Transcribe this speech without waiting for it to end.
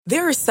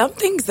There are some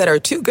things that are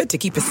too good to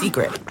keep a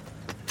secret.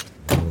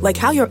 Like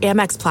how your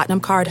Amex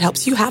Platinum card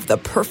helps you have the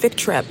perfect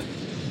trip.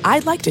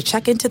 I'd like to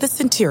check into the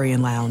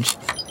Centurion Lounge.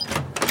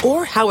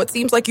 Or how it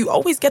seems like you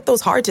always get those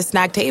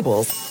hard-to-snag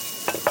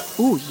tables.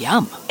 Ooh,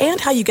 yum.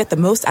 And how you get the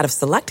most out of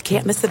select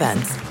can't-miss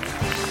events.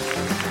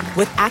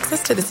 With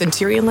access to the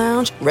Centurion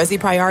Lounge, Resi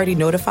Priority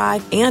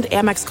Notified, and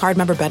Amex card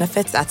member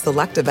benefits at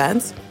select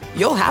events,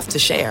 you'll have to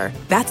share.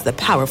 That's the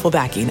powerful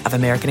backing of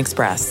American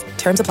Express.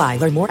 Terms apply.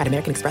 Learn more at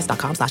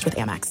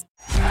americanexpress.com/withAmex.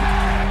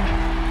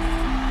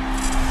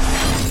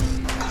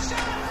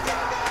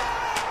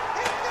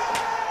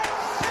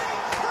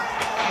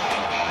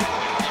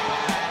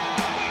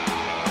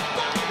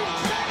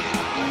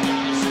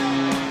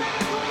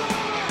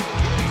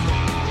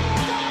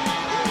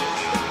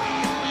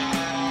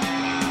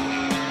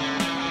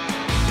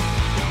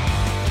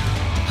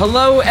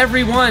 Hello,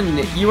 everyone.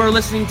 You are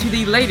listening to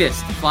the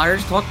latest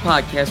Flyers Talk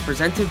podcast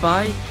presented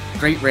by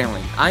Great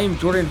Railing. I am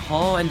Jordan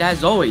Hall, and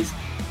as always,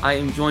 I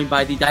am joined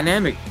by the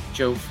dynamic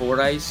Joe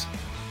Fordyce.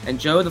 And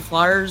Joe, the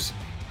Flyers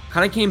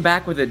kind of came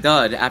back with a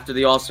dud after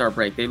the All-Star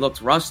break. They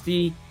looked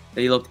rusty,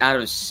 they looked out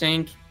of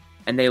sync,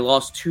 and they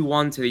lost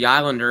 2-1 to the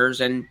Islanders.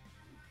 And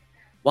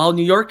while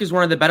New York is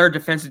one of the better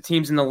defensive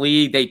teams in the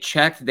league, they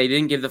checked. They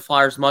didn't give the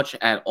Flyers much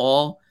at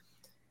all.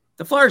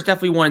 The Flyers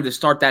definitely wanted to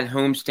start that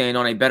homestand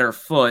on a better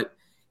foot.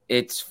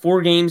 It's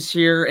 4 games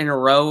here in a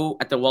row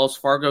at the Wells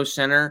Fargo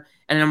Center,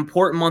 and an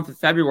important month of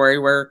February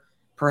where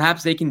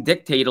perhaps they can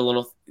dictate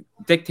their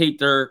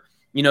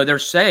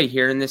say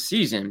here in this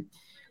season.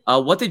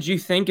 What did you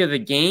think of the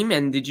game,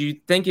 and did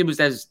you think it was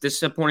as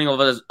disappointing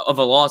of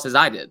a loss as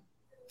I did?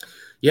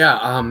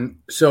 Yeah,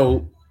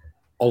 so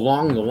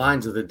along the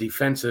lines of the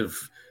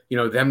defensive,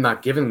 them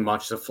not giving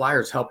much, the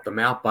Flyers helped them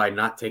out by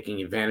not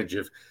taking advantage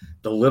of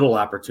the little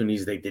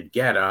opportunities they did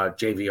get.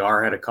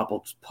 JVR had a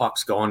couple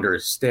pucks go under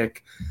his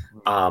stick.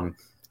 And,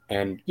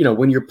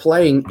 when you're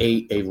playing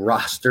a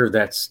roster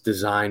that's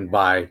designed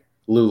by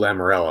Lou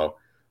Lamoriello,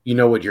 you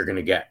know what you're going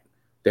to get.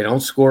 They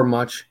don't score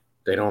much.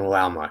 They don't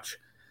allow much.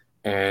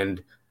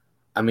 And,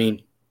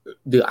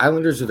 the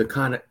Islanders are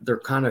the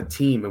kind of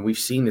team, and we've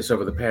seen this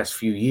over the past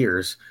few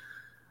years.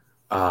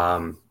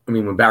 When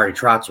Barry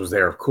Trotz was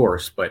there, of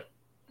course, but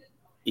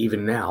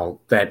even now,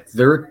 that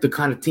they're the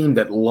kind of team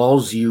that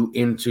lulls you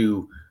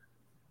into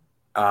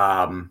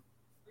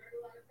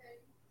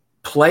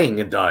playing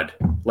a dud,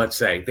 let's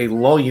say. They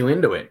lull you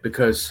into it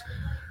because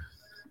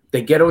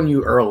they get on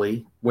you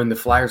early. When the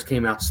Flyers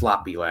came out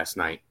sloppy last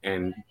night,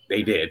 and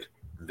they did.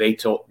 They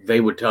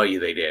would tell you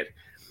they did.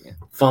 Yeah.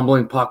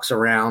 Fumbling pucks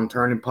around,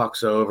 turning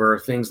pucks over,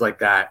 things like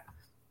that.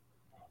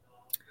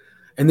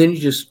 And then you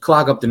just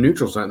clog up the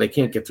neutral zone. They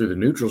can't get through the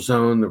neutral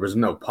zone. There was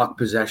no puck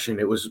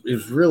possession. It was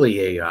really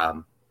it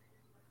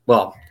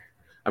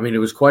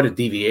was quite a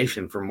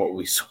deviation from what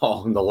we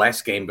saw in the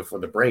last game before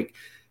the break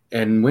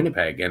in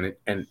Winnipeg. And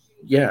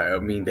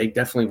they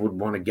definitely would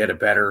want to get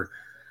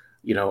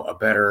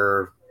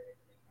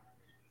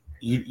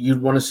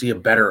you'd want to see a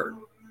better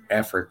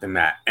effort than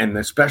that. And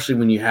especially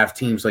when you have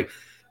teams like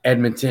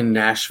Edmonton,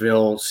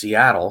 Nashville,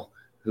 Seattle,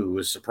 who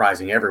was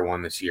surprising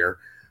everyone this year,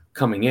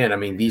 coming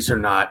in. These are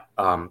not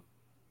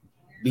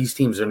these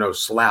teams are no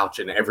slouch,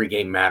 and every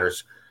game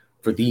matters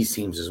for these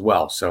teams as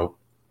well. So,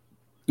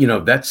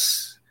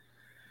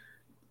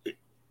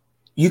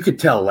 you could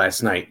tell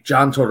last night,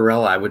 John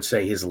Tortorella, I would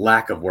say his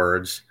lack of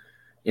words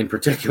in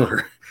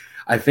particular.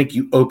 I think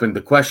you opened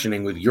the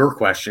questioning with your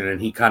question,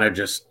 and he kind of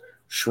just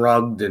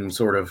shrugged and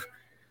sort of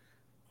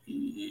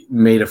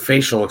made a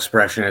facial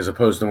expression as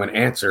opposed to an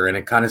answer. And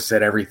it kind of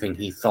said everything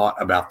he thought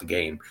about the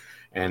game.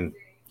 And,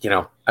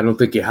 I don't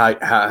think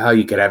how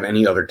you could have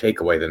any other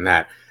takeaway than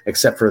that,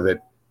 except for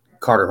that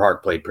Carter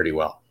Hart played pretty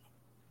well.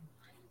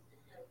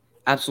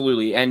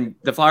 Absolutely. And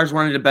the Flyers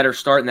wanted a better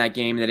start in that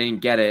game. They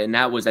didn't get it. And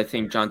that was, I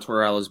think, John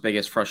Tortorella's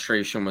biggest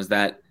frustration, was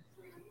that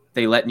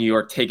they let New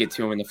York take it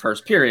to him in the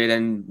first period.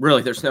 And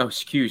really, there's no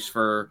excuse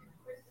for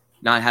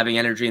not having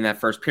energy in that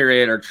first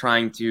period or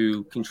trying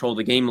to control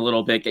the game a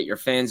little bit, get your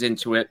fans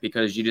into it,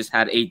 because you just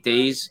had 8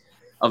 days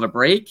of a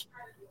break.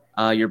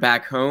 You're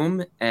back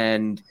home,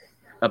 and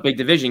a big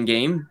division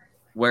game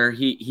where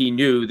he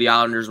knew the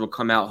Islanders would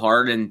come out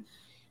hard, and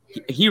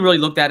he really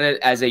looked at it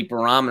as a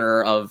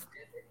barometer of,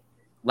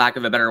 lack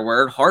of a better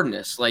word,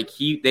 hardness. Like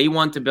they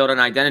want to build an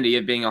identity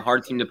of being a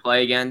hard team to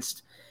play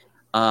against,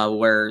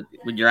 where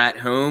when you're at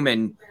home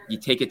and you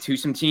take it to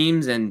some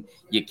teams and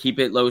you keep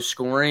it low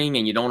scoring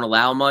and you don't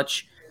allow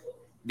much.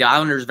 The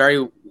Islanders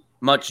very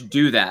much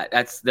do that.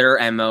 That's their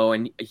MO,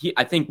 and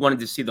I think wanted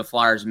to see the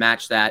Flyers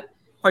match that.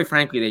 Quite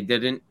frankly, they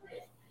didn't.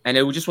 And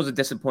it just was a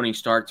disappointing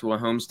start to a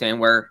homestand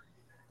where,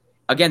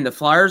 again, the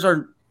Flyers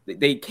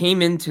they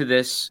came into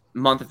this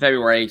month of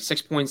February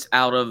 6 points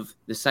out of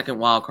the second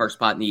wildcard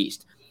spot in the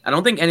East. I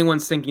don't think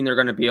anyone's thinking they're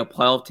going to be a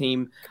playoff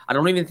team. I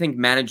don't even think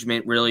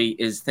management really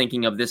is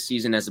thinking of this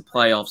season as a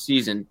playoff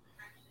season.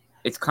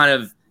 It's kind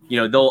of,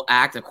 they'll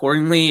act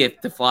accordingly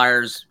if the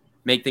Flyers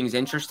make things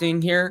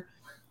interesting here.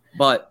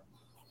 But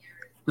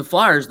the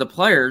Flyers, the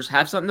players,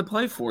 have something to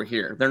play for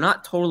here. They're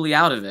not totally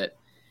out of it.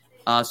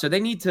 So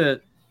they need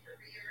to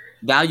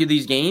value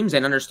these games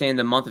and understand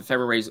the month of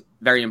February is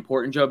very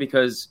important, Joe,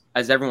 because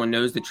as everyone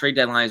knows, the trade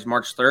deadline is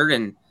March 3rd,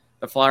 and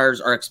the Flyers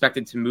are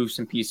expected to move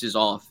some pieces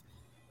off,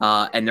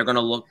 and they're going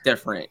to look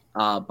different.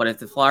 But if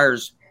the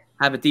Flyers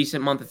have a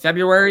decent month of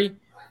February,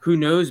 who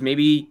knows,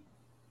 maybe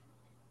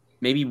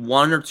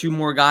one or two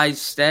more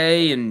guys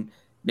stay, and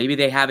maybe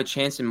they have a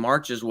chance in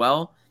March as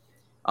well.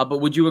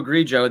 But would you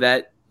agree, Joe,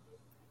 that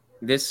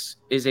this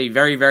is a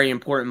very, very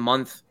important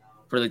month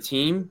for the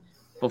team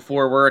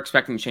before we're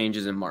expecting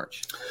changes in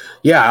March?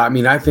 Yeah, I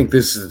mean, I think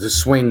this is the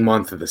swing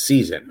month of the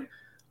season.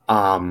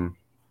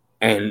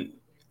 And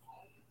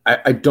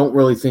I don't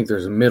really think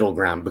there's a middle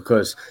ground,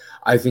 because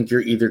I think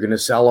you're either going to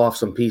sell off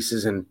some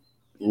pieces and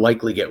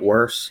likely get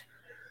worse,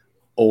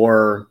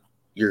 or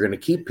you're going to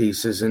keep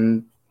pieces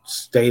and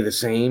stay the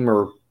same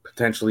or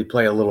potentially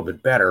play a little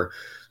bit better.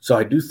 So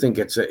I do think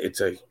it's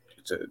a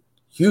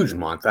huge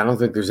month. I don't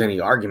think there's any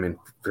argument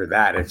for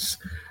that. It's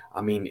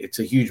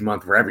a huge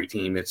month for every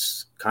team.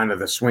 It's kind of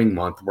the swing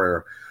month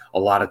where a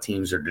lot of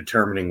teams are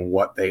determining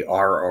what they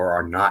are or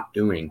are not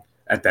doing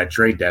at that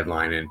trade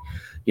deadline. And,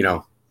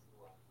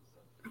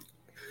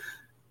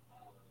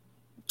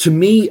 to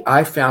me,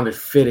 I found it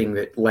fitting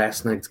that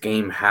last night's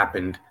game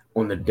happened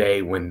on the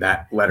day when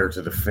that letter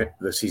to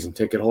the season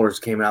ticket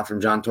holders came out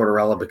from John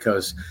Tortorella,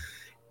 because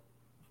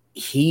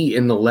he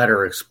in the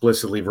letter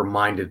explicitly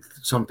reminded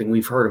something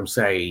we've heard him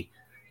say,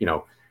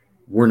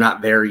 we're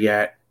not there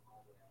yet.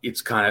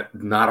 It's kind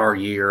of not our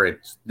year.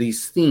 It's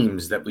these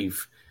themes that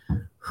we've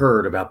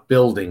heard about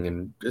building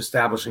and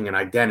establishing an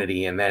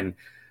identity. And then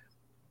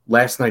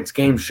last night's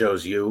game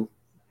shows you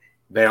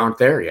they aren't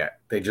there yet.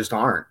 They just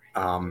aren't.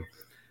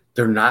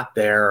 They're not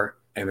there,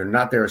 and they're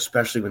not there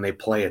especially when they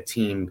play a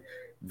team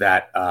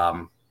that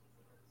I'll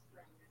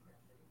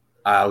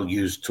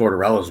use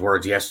Tortorella's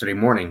words yesterday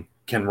morning,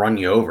 can run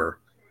you over.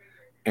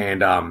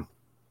 And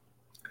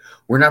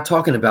we're not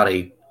talking about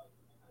a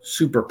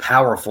super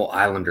powerful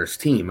Islanders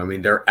team. I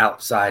mean, they're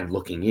outside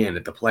looking in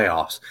at the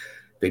playoffs.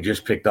 They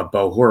just picked up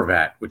Bo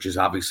Horvat, which is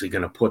obviously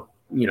going to put,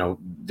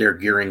 they're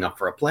gearing up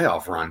for a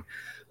playoff run.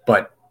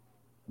 But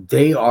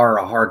they are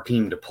a hard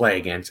team to play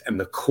against, and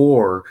the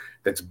core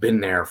that's been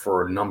there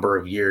for a number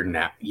of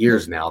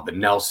years now, the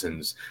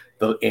Nelsons,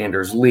 the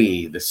Anders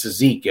Lee, the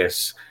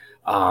Cizikas,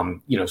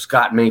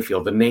 Scott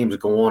Mayfield, the names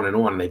go on,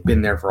 and they've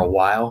been there for a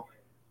while.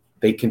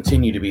 They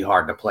continue to be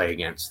hard to play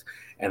against,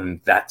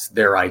 and that's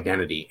their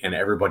identity, and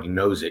everybody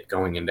knows it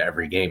going into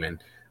every game. And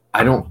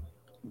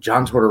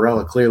John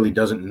Tortorella clearly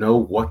doesn't know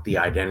what the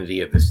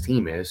identity of this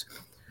team is,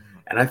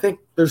 and I think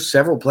there's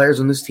several players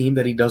on this team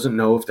that he doesn't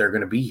know if they're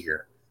going to be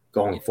here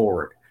going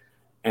forward.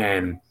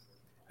 And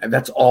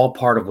that's all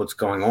part of what's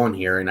going on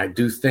here. And I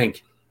do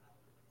think,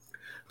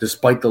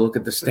 despite the look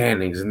at the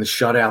standings and the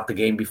shutout the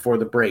game before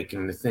the break,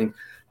 and the thing,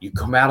 you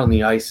come out on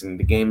the ice and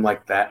the game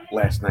like that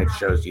last night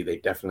shows you they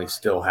definitely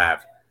still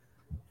have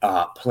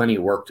plenty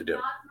of work to do.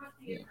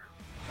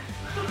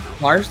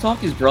 Flyers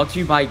Talk is brought to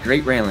you by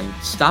Great Railing.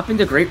 Stop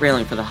into Great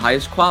Railing for the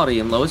highest quality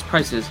and lowest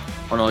prices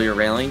on all your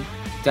railing,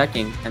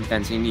 decking, and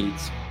fencing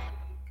needs.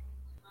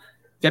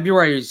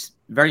 February is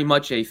very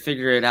much a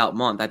figure-it-out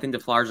month. I think the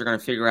Flyers are going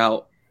to figure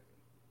out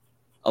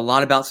a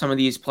lot about some of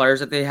these players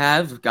that they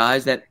have,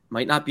 guys that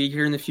might not be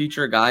here in the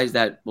future, guys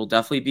that will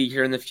definitely be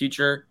here in the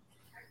future.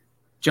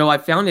 Joe, I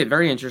found it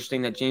very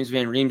interesting that James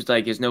Van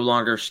Riemsdyk is no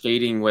longer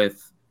skating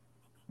with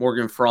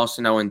Morgan Frost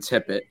and Owen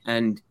Tippett.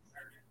 And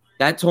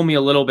that told me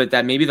a little bit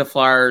that maybe the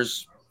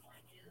Flyers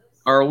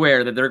are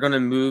aware that they're going to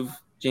move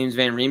James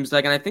Van Riemsdyk.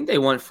 And I think they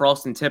want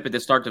Frost and Tippett to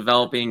start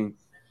developing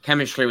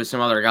chemistry with some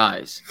other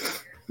guys,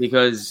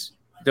 because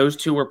those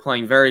two were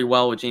playing very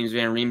well with James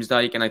Van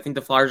Riemsdyk, and I think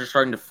the Flyers are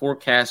starting to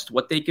forecast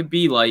what they could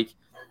be like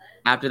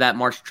after that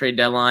March trade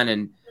deadline,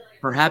 and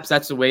perhaps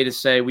that's a way to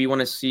say we want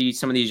to see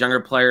some of these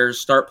younger players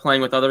start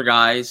playing with other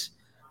guys,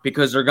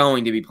 because they're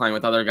going to be playing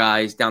with other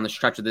guys down the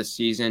stretch of this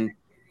season.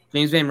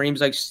 James Van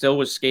Riemsdyk still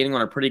was skating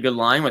on a pretty good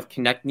line with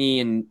Konechny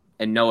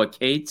and Noah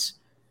Cates,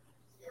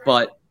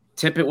 but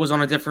Tippett was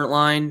on a different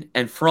line,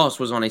 and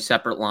Frost was on a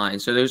separate line,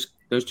 so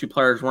those two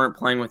players weren't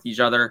playing with each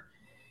other.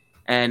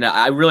 And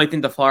I really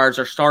think the Flyers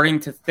are starting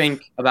to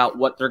think about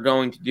what they're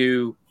going to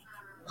do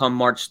come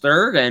March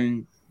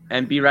 3rd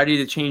and be ready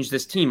to change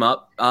this team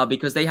up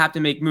because they have to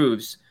make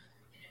moves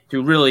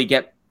to really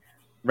get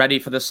ready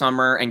for the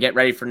summer and get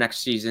ready for next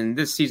season.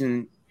 This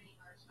season,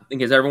 I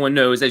think, as everyone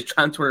knows, as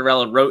John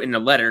Tortorella wrote in a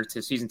letter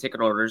to season ticket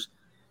holders,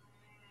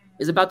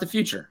 is about the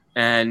future.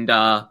 And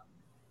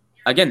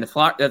again,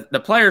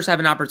 the players have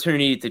an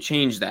opportunity to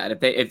change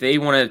that. If they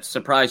want to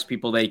surprise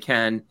people, they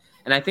can.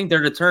 And I think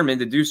they're determined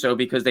to do so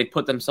because they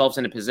put themselves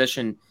in a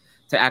position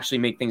to actually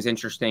make things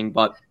interesting.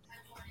 But,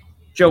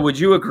 Joe, would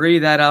you agree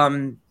that,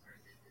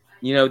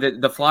 that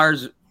the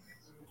Flyers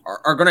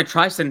are going to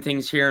try some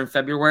things here in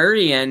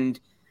February, and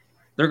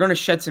they're going to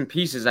shed some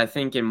pieces, I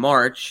think, in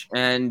March,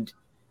 and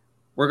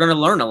we're going to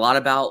learn a lot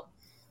about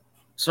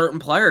certain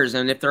players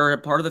and if they're a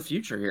part of the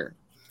future here?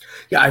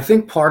 Yeah, I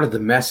think part of the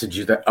message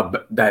is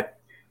that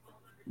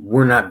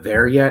we're not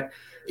there yet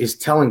is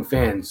telling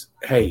fans,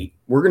 hey,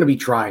 we're going to be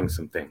trying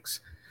some things.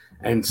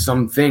 And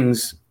some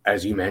things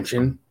as you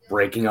mentioned,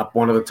 breaking up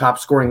one of the top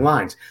scoring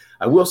lines.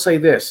 I will say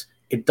this.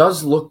 It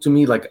does look to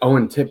me like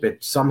Owen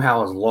Tippett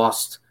somehow has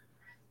lost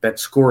that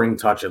scoring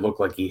touch it looked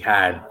like he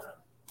had,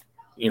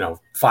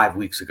 5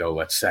 weeks ago,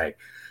 let's say.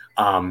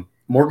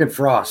 Morgan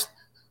Frost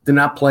did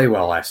not play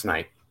well last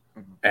night,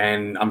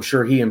 and I'm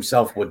sure he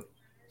himself would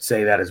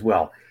say that as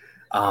well.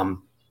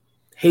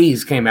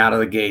 Hayes came out of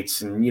the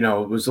gates, and,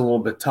 it was a little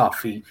bit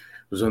tough. He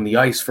was on the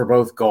ice for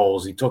both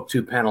goals. He took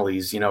 2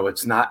 penalties.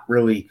 It's not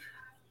really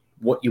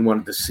what you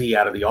wanted to see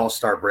out of the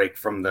All-Star break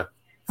from the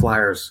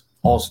Flyers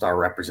All-Star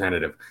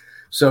representative.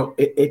 So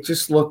it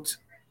just looked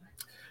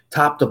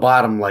top to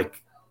bottom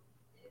like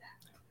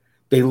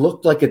they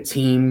looked like a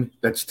team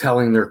that's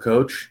telling their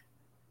coach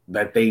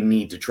that they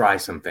need to try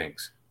some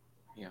things.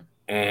 Yeah.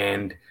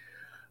 And,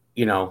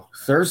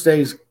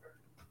 Thursday's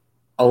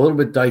a little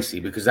bit dicey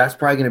because that's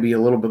probably going to be a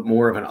little bit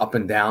more of an up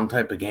and down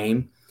type of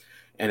game.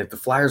 And if the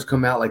Flyers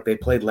come out like they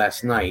played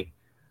last night,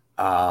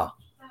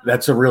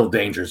 that's a real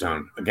danger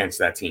zone against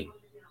that team.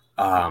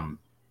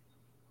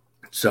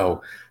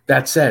 So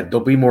that said,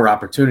 there'll be more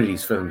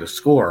opportunities for them to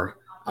score,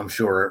 I'm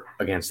sure,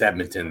 against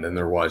Edmonton than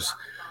there was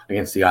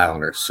against the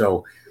Islanders.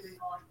 So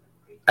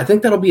I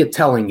think that'll be a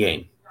telling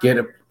game. Get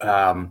a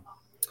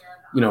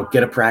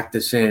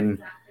practice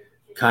in,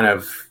 kind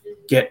of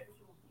get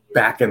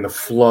back in the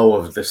flow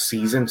of the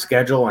season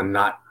schedule and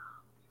not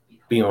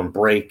be on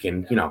break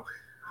and,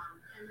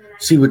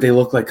 see what they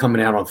look like coming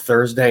out on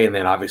Thursday. And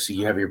then obviously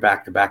you have your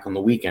back-to-back on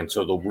the weekend.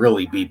 So they'll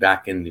really be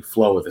back in the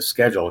flow of the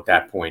schedule at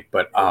that point.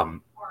 But,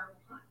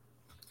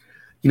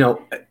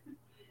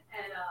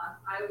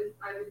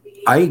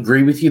 I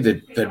agree with you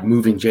that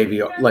moving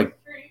JVR,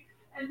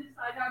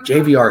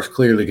 JVR is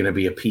clearly going to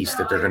be a piece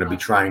that they're going to be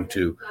trying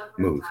to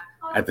move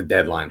at the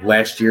deadline.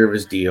 Last year of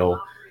his deal,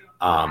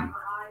 could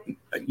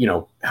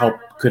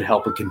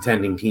help a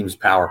contending team's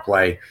power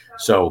play.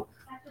 So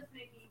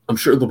I'm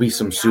sure there'll be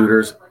some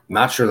suitors.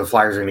 Not sure the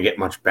Flyers are going to get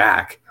much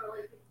back.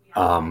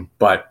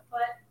 But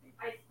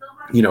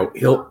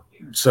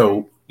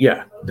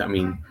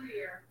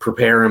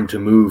prepare him to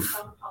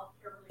move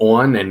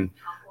on. And,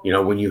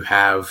 when you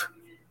have,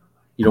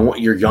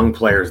 want your young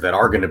players that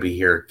are going to be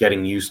here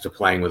getting used to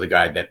playing with a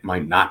guy that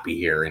might not be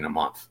here in a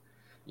month.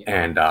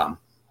 And,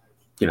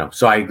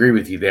 so I agree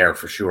with you there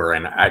for sure.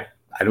 And I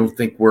don't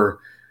think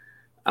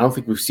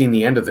we've seen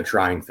the end of the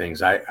trying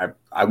things. I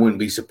wouldn't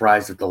be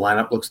surprised if the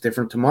lineup looks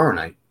different tomorrow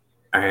night.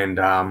 And,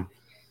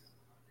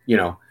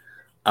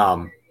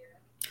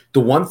 the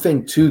one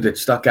thing too that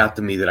stuck out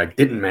to me that I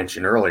didn't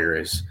mention earlier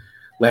is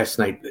last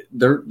night,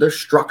 their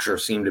structure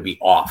seemed to be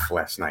off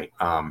last night.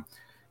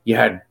 You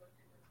had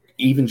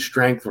even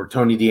strength where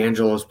Tony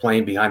DeAngelo is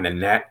playing behind the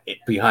net,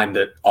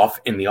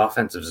 in the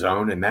offensive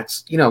zone. And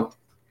that's,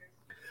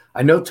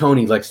 I know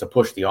Tony likes to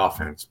push the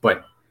offense,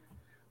 but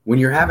when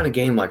you're having a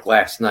game like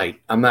last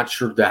night, I'm not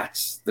sure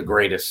that's the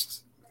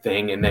greatest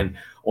thing. And then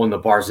on the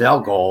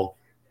Barzal goal,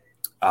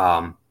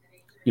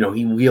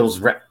 he wheels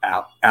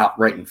out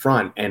right in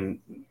front, and,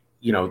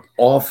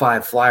 all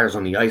 5 Flyers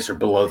on the ice are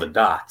below the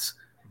dots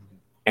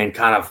and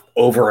kind of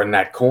over in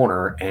that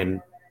corner.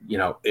 And,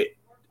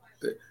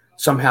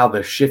 somehow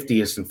the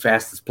shiftiest and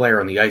fastest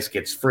player on the ice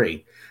gets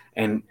free.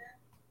 And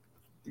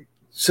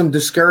some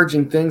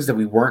discouraging things that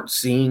we weren't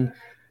seeing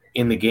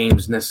in the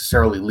games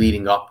necessarily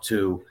leading up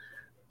to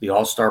the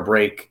All-Star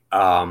break,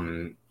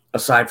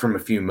 aside from a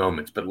few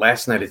moments. But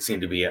last night it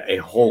seemed to be a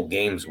whole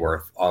game's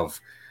worth of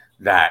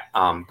that,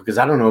 because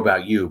I don't know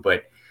about you,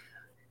 but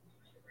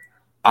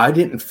I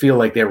didn't feel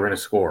like they were going to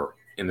score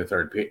in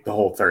the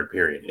whole third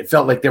period. It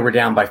felt like they were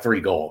down by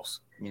 3 goals,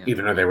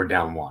 even though they were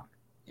down 1.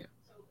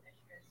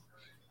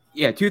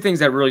 Yeah, 2 things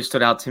that really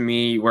stood out to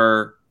me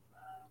were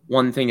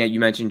one thing that you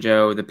mentioned,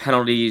 Joe, the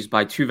penalties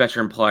by 2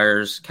 veteran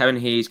players. Kevin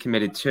Hayes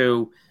committed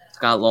 2,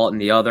 Scott Laughton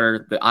the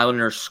other. The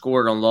Islanders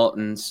scored on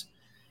Laughton's,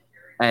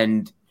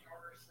 and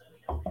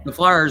the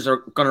Flyers are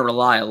going to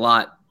rely a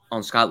lot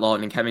on Scott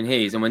Laughton and Kevin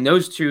Hayes. And when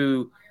those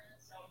 2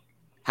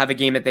 have a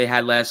game that they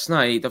had last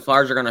night, the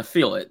Flyers are going to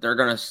feel it. They're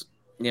going to,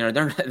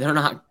 they're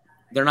not.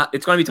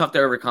 It's going to be tough to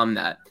overcome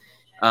that.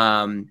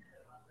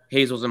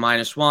 Hayes was a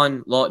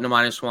 -1, Laughton a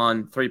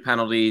 -1, 3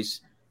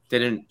 penalties,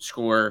 didn't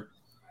score.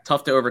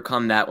 Tough to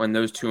overcome that when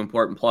those 2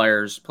 important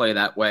players play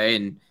that way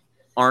and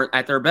aren't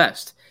at their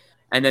best.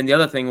 And then the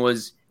other thing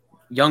was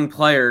young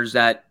players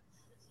that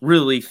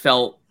really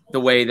felt the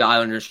way the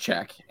Islanders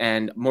check,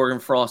 and Morgan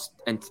Frost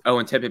and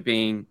Owen Tippett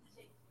being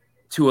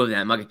 2 of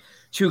them. Like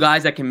 2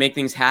 guys that can make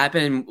things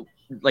happen.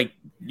 Like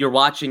you're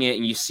watching it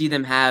and you see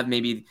them have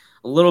maybe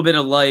a little bit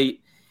of light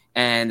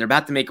and they're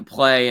about to make a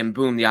play, and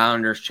boom, the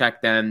Islanders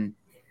check them,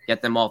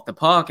 get them off the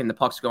puck, and the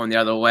puck's going the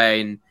other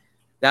way. And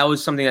that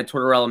was something that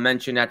Tortorella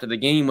mentioned after the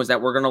game, was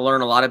that we're going to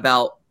learn a lot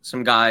about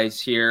some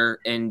guys here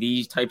in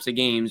these types of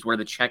games where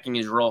the checking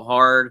is real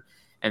hard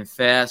and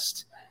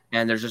fast,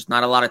 and there's just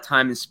not a lot of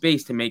time and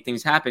space to make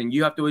things happen.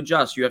 You have to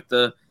adjust. You have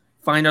to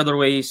find other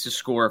ways to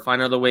score,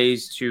 find other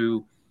ways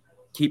to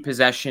keep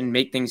possession,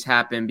 make things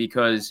happen,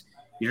 because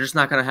you're just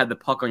not going to have the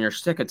puck on your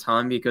stick a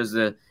ton, because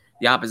the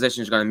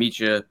opposition is going to meet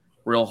you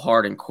real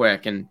hard and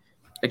quick. And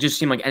it just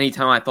seemed like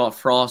anytime I thought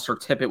Frost or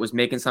Tippett was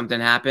making something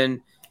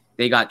happen,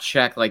 they got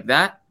checked like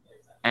that,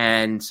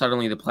 and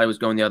suddenly the play was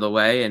going the other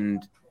way,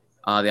 and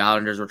the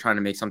Islanders were trying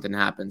to make something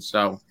happen.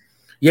 So,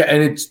 yeah,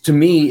 and it's to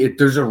me,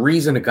 there's a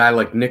reason a guy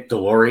like Nick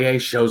Delorier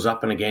shows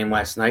up in a game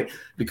last night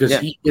because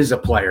he is a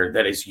player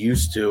that is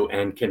used to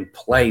and can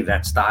play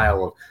that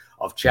style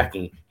of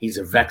checking. He's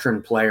a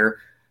veteran player,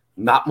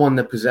 not one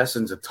that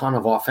possesses a ton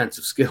of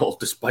offensive skill,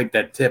 despite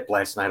that tip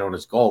last night on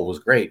his goal was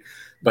great.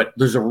 But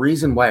there's a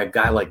reason why a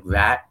guy like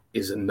that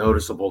is a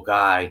noticeable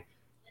guy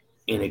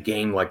in a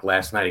game like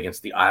last night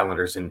against the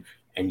Islanders, and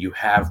you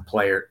have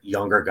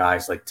younger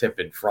guys like Tippett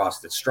and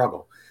Frost that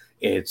struggle.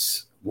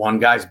 It's one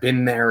guy's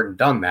been there and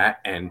done that,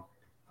 and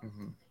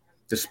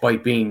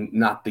despite being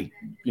not the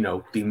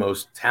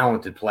most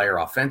talented player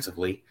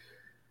offensively,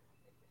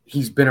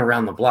 he's been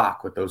around the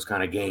block with those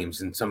kind of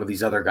games, and some of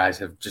these other guys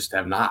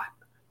have not.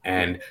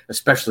 And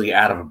especially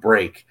out of a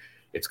break,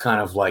 it's kind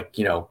of like,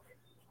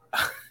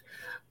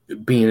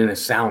 being in a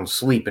sound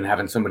sleep and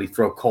having somebody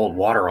throw cold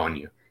water on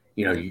you.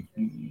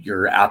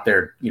 You're out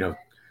there,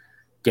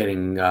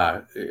 getting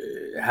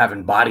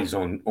having bodies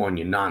on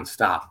you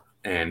nonstop.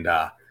 And,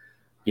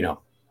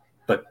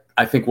 but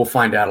I think we'll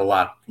find out a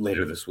lot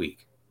later this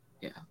week.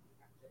 Yeah.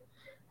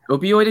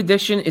 Opioid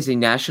addiction is a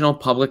national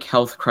public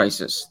health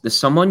crisis. The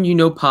Someone You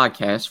Know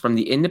podcast from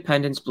the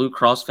Independence Blue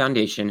Cross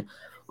Foundation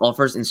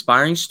offers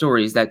inspiring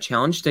stories that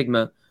challenge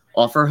stigma,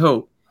 offer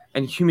hope,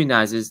 and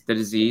humanizes the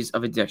disease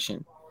of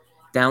addiction.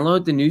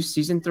 Download the new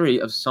Season 3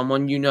 of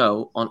Someone You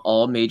Know on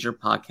all major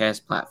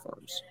podcast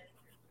platforms.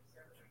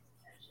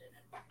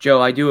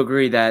 Joe, I do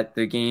agree that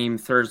the game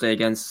Thursday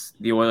against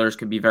the Oilers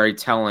could be very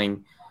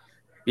telling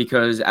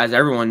because, as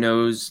everyone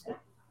knows,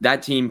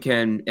 that team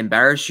can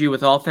embarrass you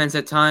with offense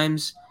at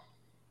times.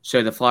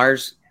 So the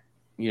Flyers,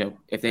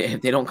 if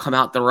they don't come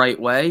out the right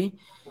way,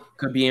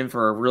 could be in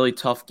for a really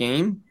tough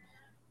game.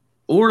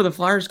 Or the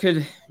Flyers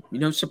could,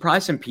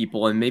 surprise some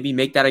people and maybe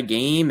make that a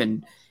game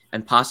and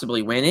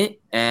possibly win it.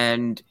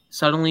 And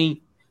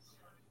suddenly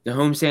the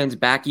homestand's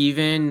back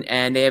even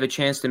and they have a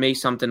chance to make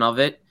something of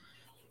it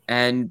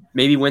and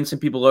maybe win some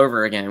people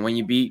over again. When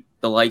you beat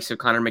the likes of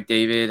Connor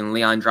McDavid and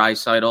Leon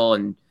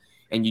Draisaitl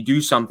and you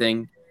do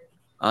something,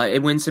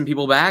 it wins some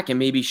people back and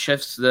maybe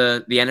shifts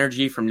the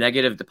energy from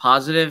negative to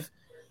positive.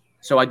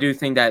 So I do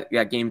think that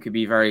game could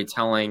be very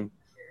telling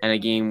and a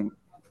game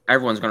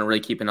everyone's going to really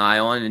keep an eye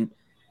on. And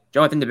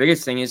Joe, I think the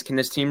biggest thing is, can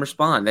this team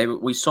respond?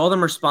 We saw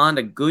them respond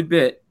a good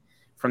bit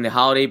from the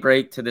holiday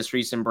break to this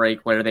recent break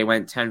where they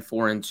went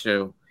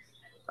 10-4-2.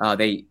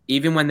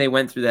 Even when they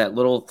went through that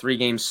little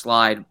 3-game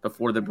slide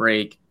before the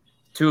break,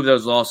 2 of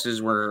those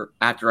losses were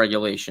after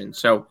regulation.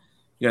 So,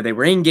 they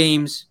were in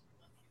games,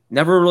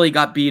 never really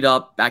got beat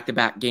up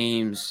back-to-back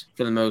games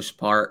for the most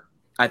part.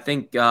 I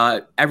think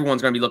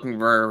everyone's going to be looking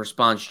for a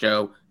response,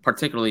 Joe,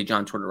 particularly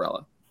John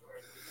Tortorella.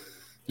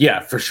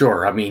 Yeah, for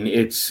sure. I mean,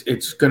 it's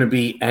going to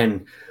be,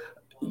 and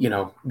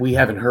we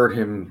haven't heard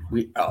him.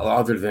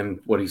 Other than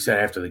what he said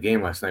after the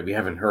game last night, we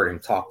haven't heard him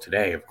talk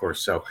today, of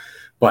course. So,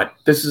 but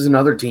this is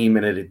another team,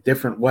 and in a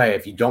different way.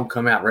 If you don't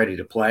come out ready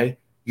to play,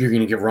 you're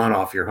going to get run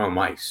off your home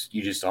ice.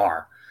 You just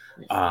are,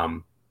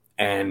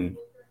 and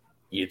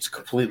it's a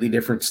completely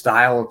different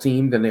style of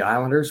team than the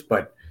Islanders,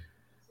 but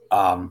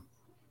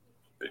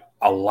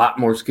a lot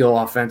more skill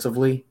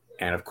offensively,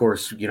 and of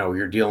course,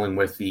 you're dealing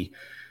with the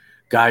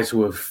guys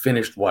who have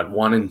finished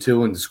 1 and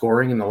 2 in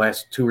scoring in the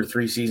last 2 or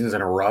 3 seasons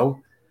in a row.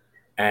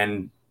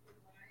 And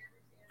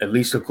at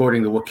least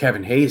according to what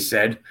Kevin Hayes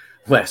said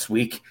last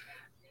week,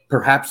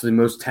 perhaps the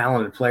most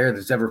talented player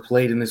that's ever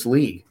played in this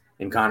league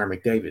in Connor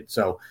McDavid.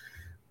 So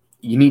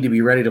you need to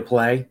be ready to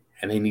play,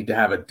 and they need to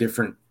have a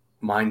different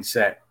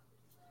mindset,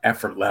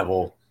 effort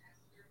level,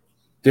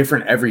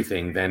 different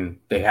everything than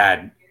they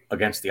had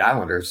against the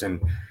Islanders.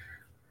 And,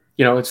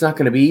 it's not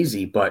going to be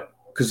easy, but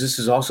because this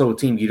is also a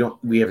team you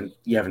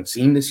haven't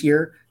seen this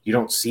year. You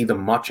don't see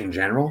them much in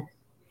general,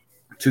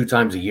 2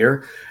 times a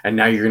year, and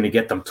now you're going to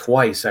get them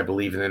twice, I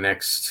believe, in the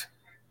next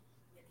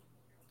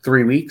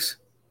 3 weeks.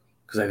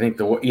 Because I think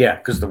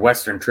the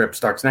Western trip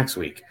starts next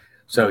week.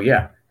 So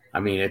yeah,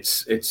 I mean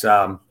it's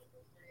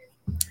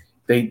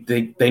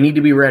they need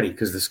to be ready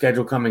because the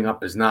schedule coming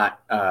up is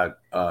not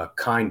a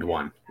kind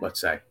one, let's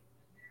say.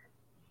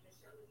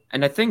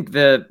 And I think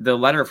the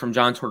letter from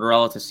John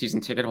Tortorella to season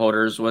ticket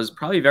holders was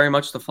probably very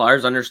much the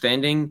Flyers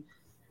understanding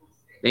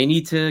they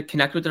need to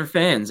connect with their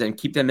fans and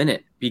keep them in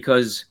it.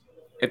 Because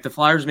if the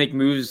Flyers make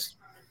moves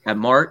at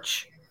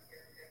March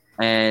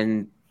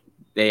and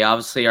they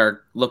obviously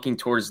are looking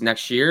towards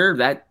next year,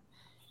 that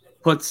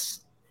puts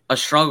a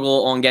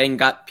struggle on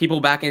got people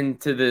back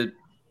into the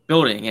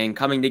building and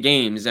coming to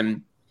games.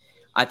 And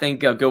I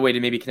think a good way to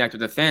maybe connect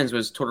with the fans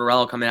was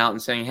Tortorella coming out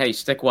and saying, hey,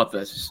 stick with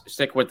us.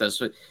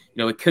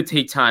 It could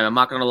take time. I'm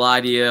not going to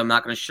lie to you. I'm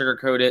not going to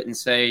sugarcoat it and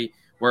say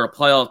we're a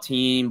playoff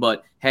team,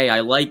 but hey, I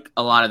like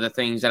a lot of the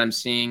things that I'm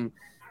seeing.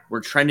 We're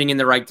trending in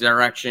the right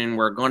direction.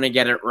 We're going to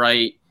get it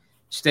right.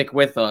 Stick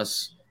with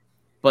us.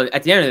 But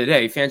at the end of the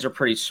day, fans are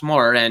pretty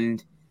smart,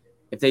 and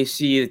if they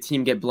see the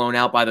team get blown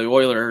out by the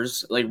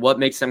Oilers, what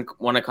makes them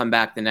want to come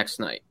back the next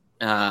night?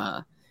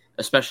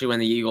 especially when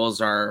the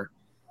Eagles are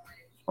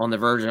on the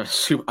verge of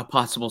a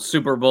possible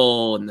Super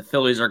Bowl and the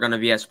Phillies are going to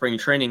be at spring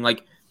training.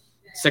 Like,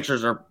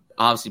 Sixers are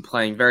obviously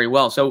playing very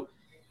well. So,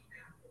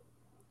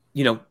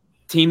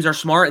 teams are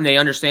smart and they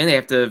understand they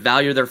have to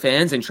value their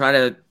fans and try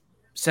to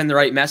send the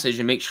right message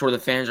and make sure the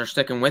fans are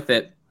sticking with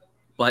it.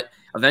 But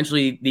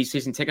eventually these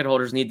season ticket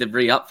holders need to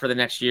re-up for the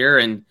next year.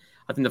 And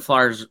I think the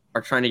Flyers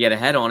are trying to get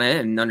ahead on it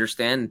and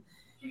understand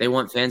they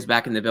want fans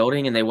back in the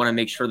building and they want to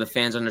make sure the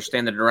fans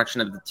understand the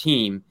direction of the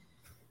team.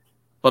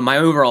 But my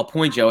overall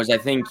point, Joe, is I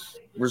think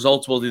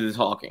results will do the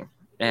talking.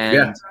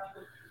 And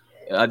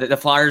the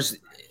Flyers,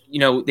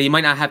 they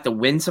might not have to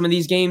win some of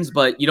these games,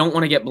 but you don't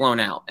want to get blown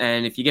out.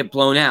 And if you get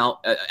blown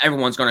out,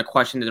 everyone's going to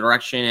question the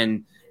direction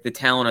and the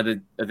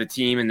talent of the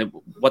team and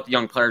what the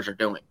young players are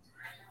doing.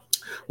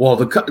 Well,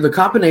 the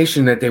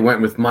combination that they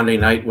went with Monday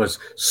night was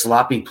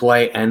sloppy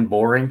play and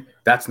boring.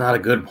 That's not a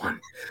good one.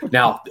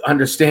 Now,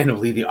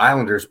 understandably, the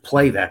Islanders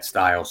play that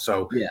style,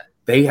 so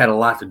they had a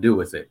lot to do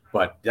with it.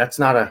 But that's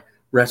not a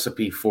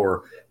recipe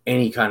for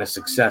any kind of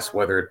success,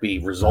 whether it be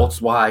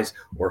results-wise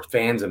or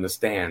fans in the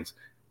stands.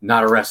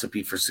 Not a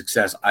recipe for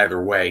success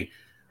either way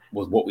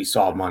with what we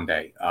saw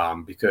Monday,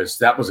 because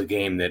that was a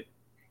game that,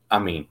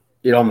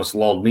 it almost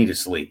lulled me to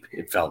sleep,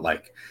 it felt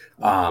like.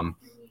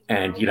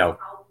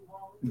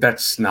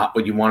 That's not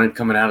what you wanted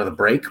coming out of the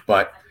break,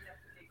 but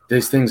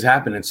these things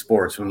happen in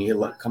sports. When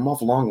you come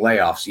off long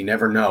layoffs, you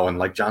never know. And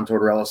like John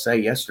Tortorella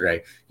said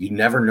yesterday, you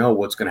never know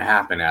what's going to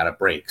happen out of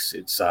breaks.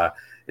 It's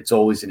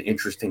always an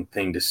interesting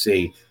thing to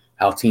see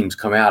how teams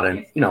come out.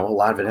 And, a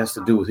lot of it has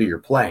to do with who you're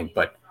playing,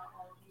 but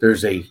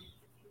there's a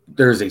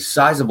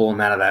sizable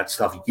amount of that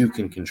stuff you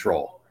can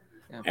control.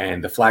 Yeah.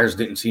 And the Flyers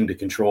didn't seem to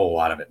control a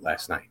lot of it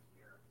last night.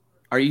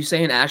 Are you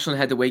saying Ashland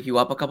had to wake you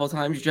up a couple of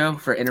times, Joe,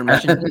 for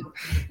intermission?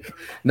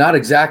 Not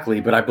exactly,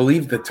 but I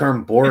believe the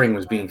term boring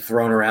was being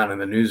thrown around in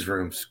the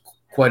newsrooms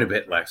quite a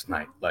bit last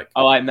night.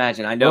 I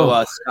imagine. I know.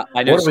 What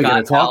are we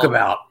going to talk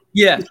about?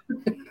 Yeah.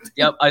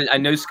 Yep. I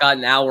know Scott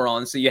and Al were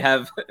on, so you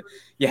have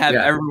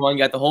everyone,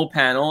 you got the whole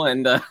panel,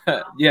 and there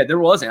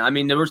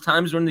wasn't. There was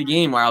times during the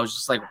game where I was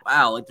just like,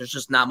 wow, there's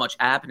just not much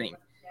happening.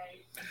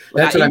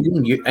 That's what I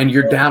mean.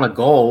 You're down a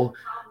goal.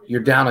 You're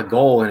down a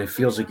goal, and it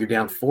feels like you're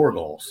down 4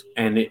 goals.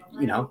 And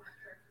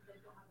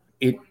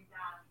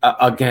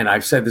again,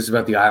 I've said this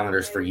about the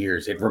Islanders for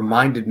years. They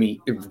remind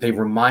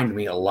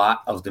me a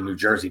lot of the New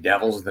Jersey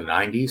Devils of the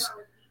 90s,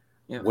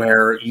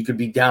 where you could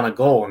be down a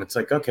goal, and it's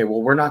like, okay,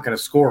 well, we're not going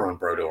to score on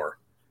Brodeur.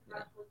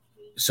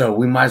 So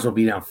we might as well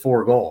be down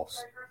 4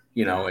 goals.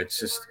 It's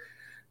just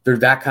they're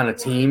that kind of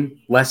team,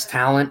 less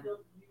talent.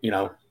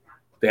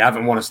 They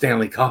haven't won a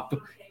Stanley Cup,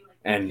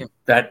 and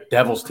that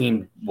Devils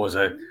team was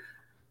a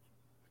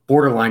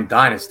borderline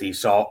dynasty.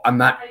 So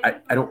I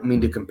don't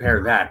mean to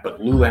compare that,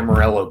 but Lou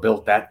Lamoriello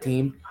built that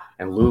team,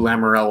 and Lou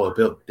Lamoriello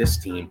built this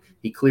team.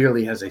 He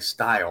clearly has a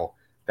style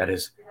that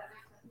has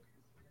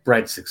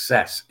bred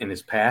success in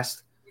his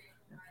past.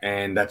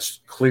 And that's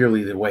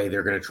clearly the way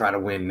they're going to try to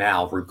win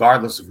now,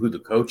 regardless of who the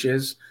coach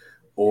is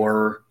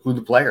or who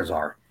the players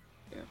are.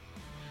 Yeah.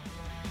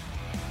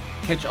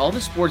 Catch all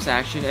the sports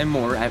action and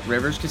more at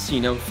Rivers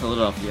Casino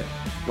Philadelphia.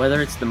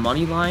 Whether it's the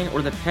money line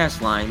or the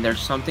pass line,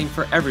 there's something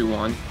for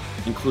everyone,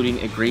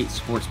 including a great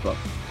sportsbook.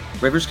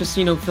 Rivers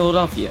Casino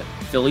Philadelphia.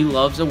 Philly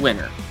loves a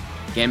winner.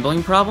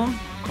 Gambling problem?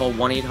 Call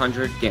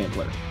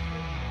 1-800-GAMBLER.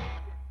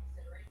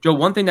 Joe,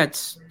 one thing that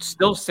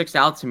still sticks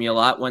out to me a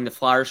lot when the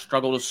Flyers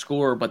struggle to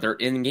score, but they're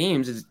in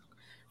games, is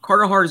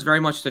Carter Hart is very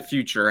much the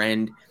future.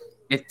 And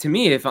if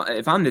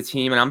I'm the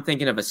team and I'm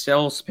thinking of a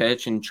sales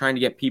pitch and trying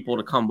to get people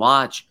to come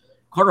watch,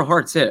 Carter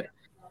Hart's it.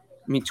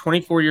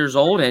 24 years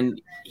old, and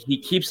he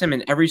keeps him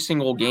in every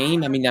single game.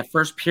 That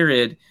first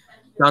period,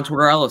 John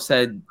Tortorella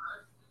said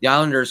the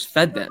Islanders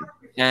fed them,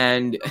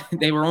 and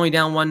they were only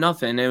down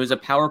 1-0. It was a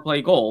power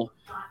play goal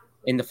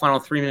in the final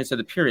 3 minutes of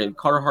the period.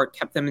 Carter Hart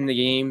kept them in the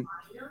game.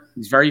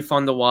 He's very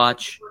fun to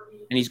watch,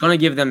 and he's going to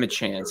give them a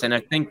chance. And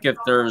I think if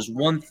there's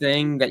one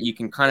thing that you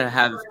can kind of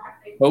have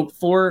hope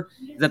for,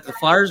 that the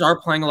Flyers are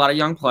playing a lot of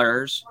young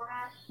players,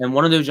 and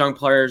one of those young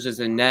players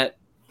is in net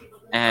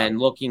and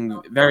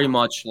looking very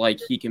much like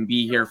he can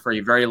be here for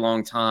a very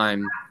long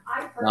time.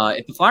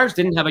 If the Flyers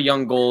didn't have a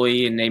young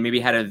goalie and they maybe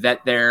had a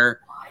vet there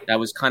that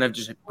was kind of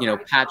just,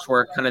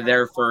 patchwork kind of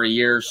there for a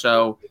year or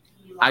so,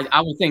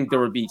 I would think there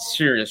would be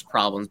serious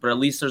problems. But at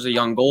least there's a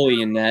young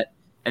goalie in net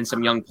and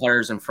some young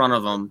players in front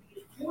of him.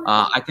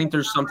 I think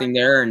there's something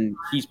there, and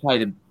he's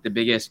probably the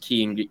biggest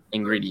key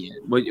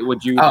ingredient.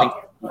 Would you think?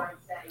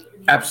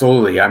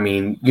 Absolutely.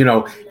 And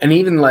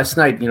even last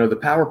night, the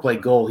power play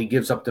goal he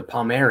gives up to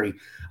Palmieri.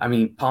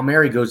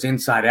 Palmieri goes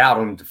inside out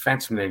on the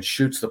defenseman and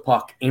shoots the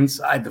puck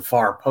inside the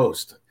far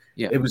post.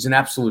 Yeah. It was an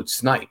absolute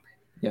snipe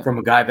from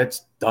a guy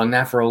that's done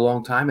that for a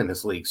long time in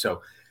this league.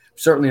 So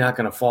certainly not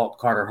going to fault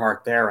Carter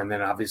Hart there. And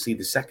then obviously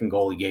the second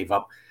goal he gave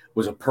up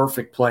was a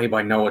perfect play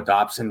by Noah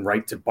Dobson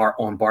right to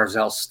on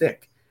Barzell's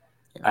stick.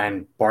 Yeah.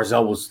 And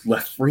Barzell was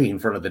left free in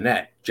front of the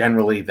net.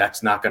 Generally,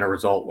 that's not going to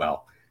result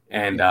well.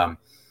 And, that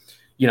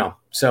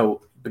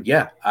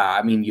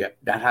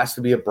has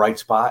to be a bright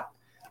spot.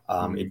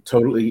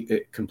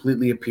 It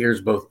completely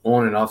appears both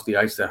on and off the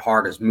ice that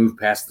Hart has moved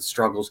past the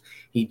struggles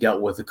he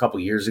dealt with a couple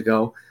years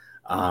ago,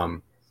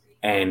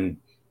 and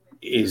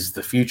is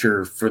the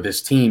future for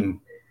this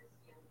team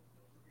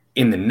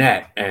in the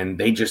net. And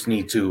they just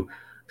need to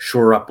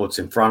shore up what's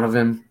in front of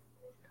him,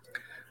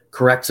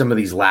 correct some of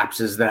these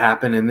lapses that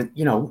happen. And,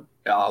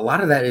 a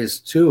lot of that is,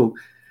 too,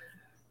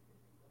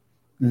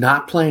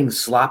 not playing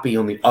sloppy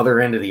on the other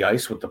end of the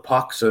ice with the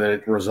puck so that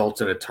it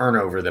results in a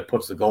turnover that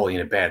puts the goalie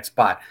in a bad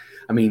spot.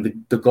 I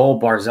mean, the goal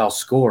Barzal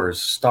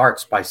scores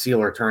starts by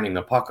Sealer turning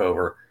the puck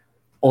over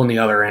on the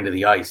other end of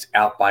the ice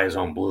out by his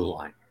own blue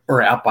line,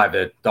 or out by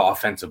the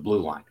offensive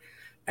blue line.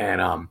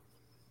 And,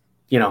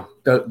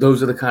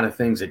 those are the kind of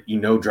things that,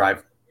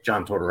 drive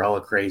John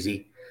Tortorella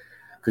crazy,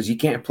 because you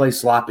can't play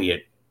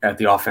sloppy at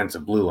the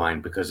offensive blue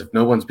line, because if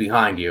no one's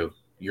behind you,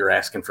 you're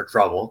asking for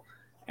trouble.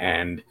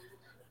 And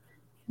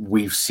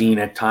we've seen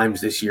at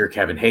times this year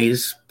Kevin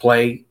Hayes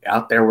play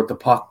out there with the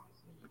puck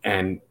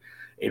and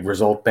it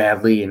result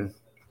badly. And,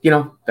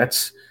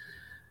 that's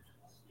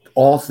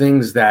all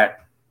things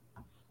that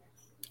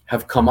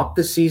have come up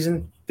this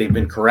season. They've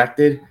been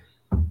corrected.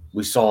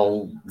 We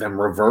saw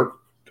them revert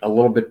a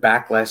little bit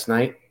back last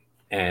night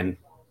and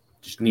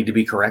just need to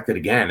be corrected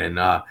again. And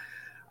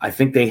I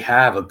think they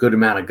have a good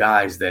amount of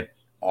guys that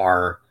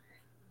are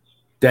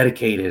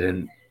dedicated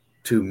and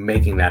to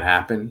making that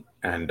happen.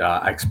 And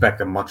I expect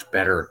a much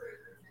better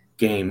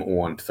game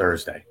on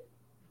Thursday.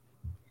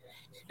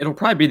 It'll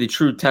probably be the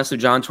true test of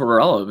John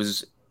Tortorella. It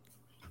was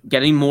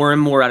getting more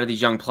and more out of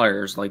these young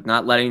players, like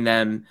not letting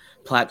them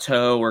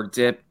plateau or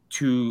dip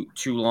too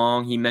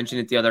long. He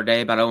mentioned it the other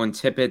day about Owen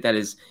Tippett, that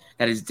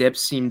his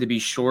dips seem to be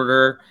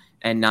shorter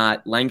and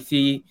not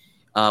lengthy,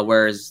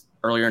 whereas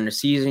earlier in the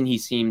season he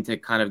seemed to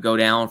kind of go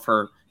down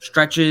for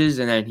stretches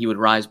and then he would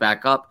rise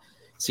back up.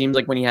 Seems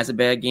like when he has a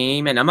bad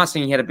game, and I'm not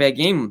saying he had a bad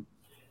game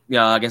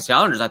against the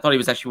Islanders. I thought he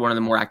was actually one of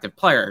the more active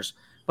players,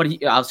 but he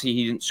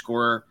didn't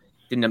score,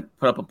 didn't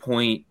put up a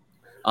point.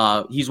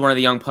 He's one of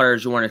the young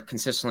players you want to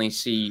consistently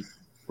see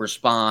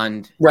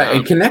respond. Right,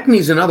 and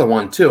Konechny's another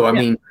one too. I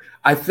mean,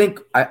 I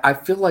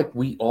feel like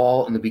we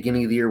all, in the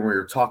beginning of the year, when we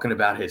were talking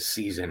about his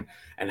season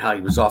and how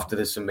he was off to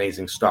this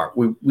amazing start,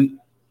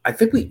 I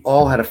think we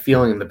all had a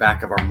feeling in the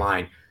back of our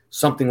mind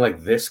something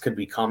like this could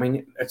be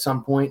coming at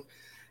some point.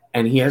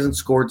 And he hasn't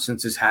scored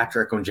since his hat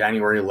trick on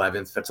January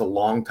 11th. That's a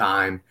long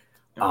time.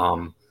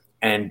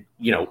 And,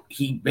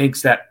 he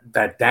makes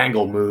that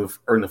dangle move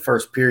or in the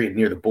first period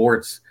near the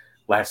boards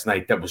last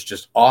night. That was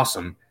just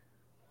awesome.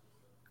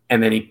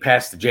 And then he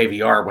passed the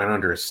JVR, went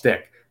under his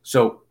stick.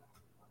 So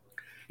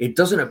it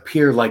doesn't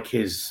appear like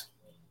his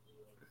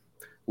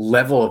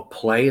level of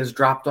play has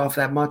dropped off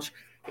that much.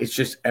 It's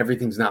just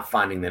everything's not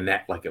finding the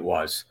net like it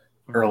was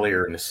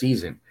earlier in the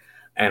season.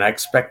 And I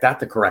expect that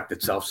to correct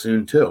itself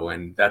soon too.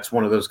 And that's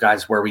one of those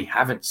guys where we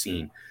haven't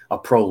seen a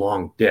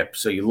prolonged dip.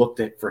 So you looked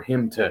at for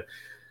him to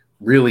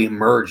really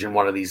emerge in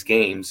one of these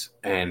games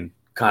and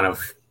kind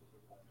of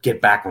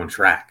get back on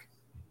track.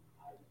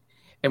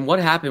 And what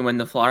happened when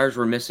the Flyers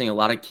were missing a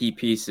lot of key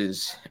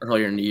pieces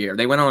earlier in the year?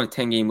 They went on a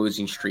 10-game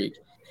losing streak.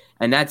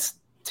 And that's,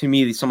 to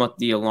me, somewhat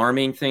the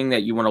alarming thing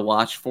that you want to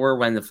watch for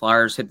when the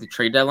Flyers hit the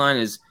trade deadline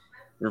is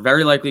they're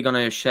very likely going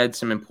to shed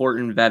some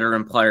important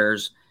veteran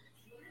players,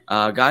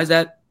 guys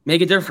that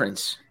make a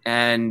difference.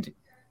 And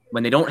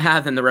when they don't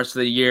have them the rest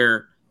of the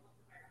year,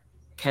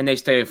 can they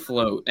stay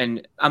afloat?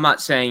 And I'm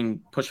not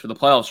saying push for the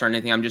playoffs or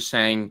anything. I'm just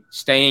saying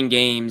stay in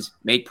games,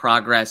 make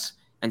progress,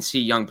 and see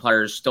young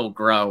players still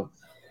grow.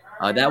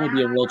 That would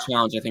be a real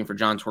challenge, I think, for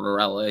John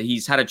Tortorella.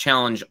 He's had a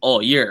challenge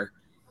all year,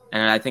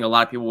 and I think a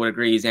lot of people would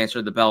agree he's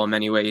answered the bell in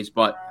many ways.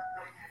 But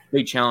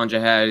big challenge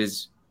ahead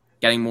is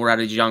getting more out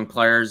of these young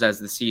players as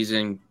the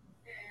season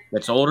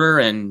gets older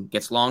and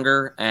gets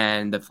longer,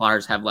 and the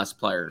Flyers have less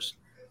players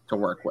to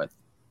work with.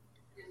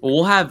 Well,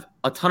 we'll have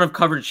a ton of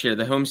coverage here.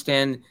 The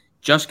homestand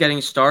just getting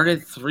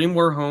started. 3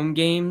 more home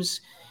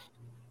games.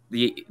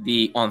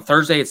 On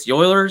Thursday, it's the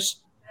Oilers.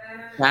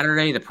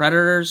 Saturday, the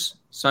Predators.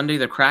 Sunday,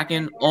 the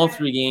Kraken. All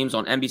 3 games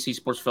on NBC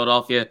Sports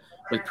Philadelphia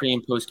with pre-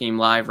 and post-game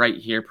live right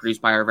here, produced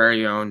by our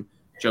very own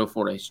Joe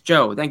Fortes.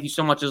 Joe, thank you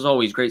so much as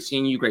always. Great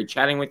seeing you. Great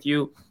chatting with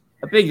you.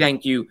 A big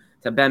thank you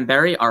to Ben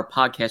Berry, our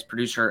podcast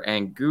producer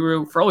and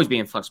guru, for always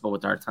being flexible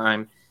with our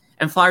time.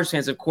 And Flyers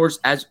fans, of course,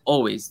 as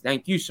always,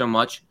 thank you so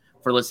much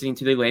for listening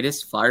to the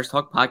latest Flyers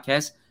Talk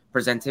podcast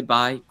presented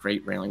by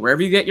Great Railing.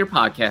 Wherever you get your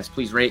podcast,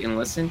 please rate and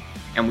listen,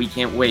 and we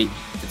can't wait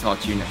to talk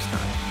to you next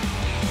time.